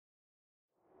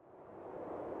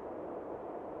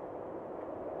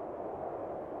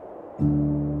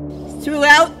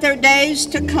Throughout their days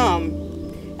to come,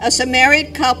 as a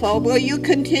married couple, will you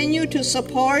continue to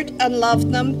support and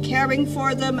love them, caring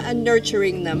for them and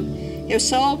nurturing them? If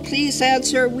so, please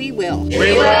answer, we will.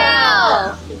 We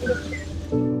will!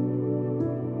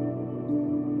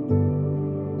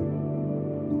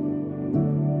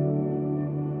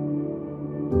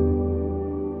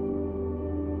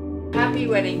 Happy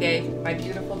wedding day, my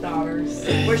beautiful daughters.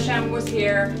 Wish Shem was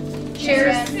here.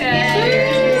 Cheers!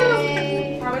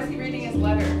 Cheers. How is he reading his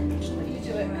letter? Will you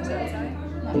do it outside?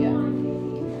 Not yet.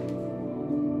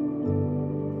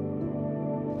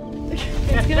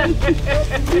 It's good.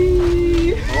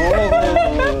 Oh,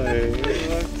 you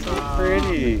look so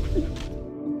pretty.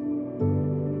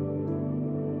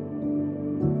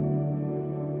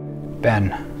 Ben,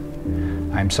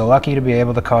 I am so lucky to be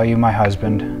able to call you my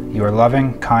husband. You are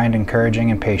loving, kind,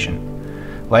 encouraging, and patient.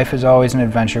 Life is always an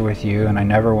adventure with you, and I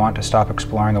never want to stop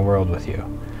exploring the world with you.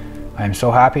 I am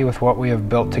so happy with what we have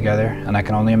built together, and I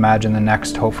can only imagine the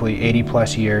next, hopefully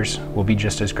 80+ years, will be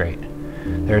just as great.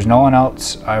 There is no one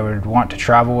else I would want to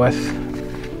travel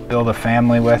with, build a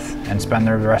family with, and spend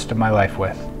the rest of my life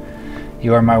with.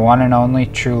 You are my one and only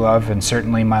true love, and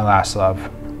certainly my last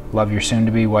love. Love, your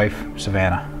soon-to-be wife,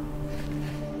 Savannah.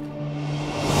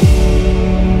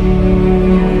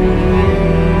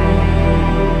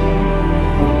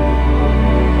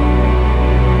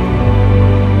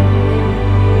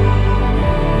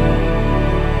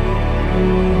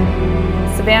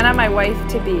 Savannah, my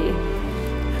wife-to-be.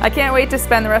 I can't wait to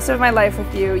spend the rest of my life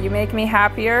with you. You make me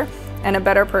happier and a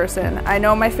better person. I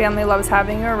know my family loves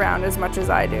having you around as much as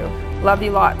I do. Love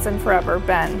you lots and forever,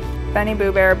 Ben. Benny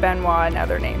Boo Bear, Benoit, and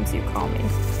other names you call me.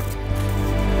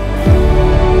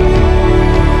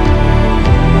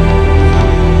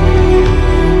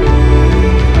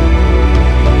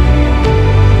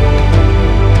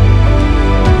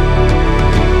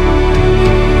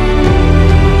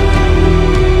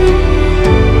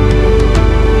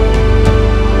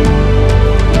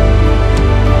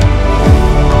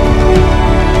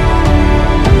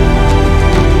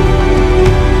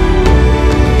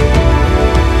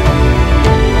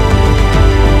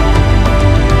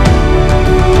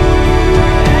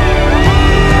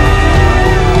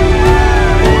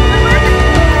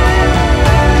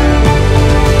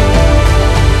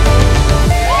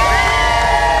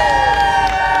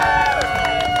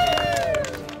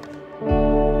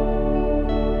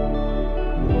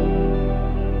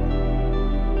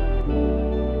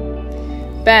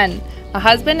 Ben, a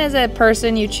husband is a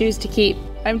person you choose to keep.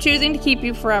 I'm choosing to keep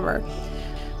you forever.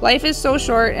 Life is so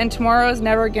short and tomorrow is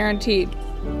never guaranteed.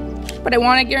 But I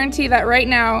want to guarantee that right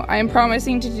now I am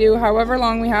promising to do however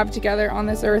long we have together on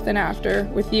this earth and after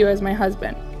with you as my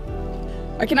husband.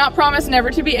 I cannot promise never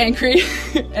to be angry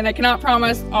and I cannot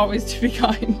promise always to be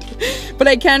kind. But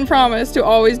I can promise to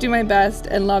always do my best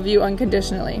and love you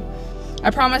unconditionally. I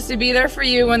promise to be there for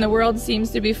you when the world seems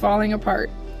to be falling apart.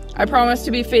 I promise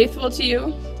to be faithful to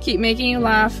you, keep making you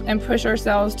laugh, and push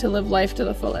ourselves to live life to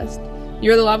the fullest.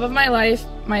 You're the love of my life,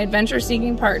 my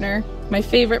adventure-seeking partner, my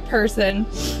favorite person.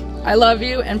 I love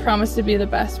you and promise to be the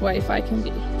best wife I can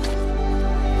be.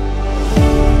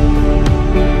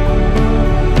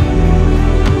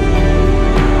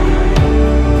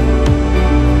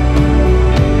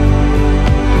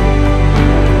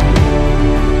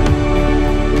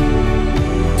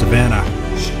 Savannah,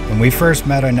 when we first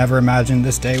met, I never imagined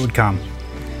this day would come.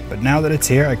 But now that it's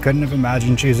here, I couldn't have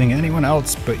imagined choosing anyone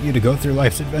else but you to go through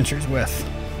life's adventures with.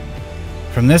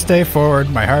 From this day forward,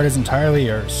 my heart is entirely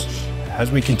yours.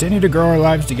 As we continue to grow our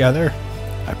lives together,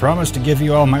 I promise to give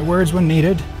you all my words when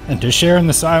needed, and to share in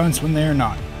the silence when they are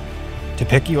not. To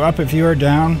pick you up if you are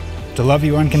down, to love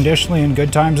you unconditionally in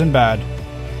good times and bad,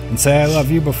 and say I love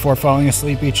you before falling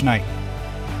asleep each night.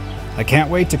 I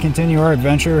can't wait to continue our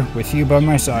adventure with you by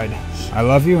my side. I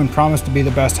love you and promise to be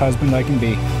the best husband I can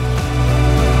be.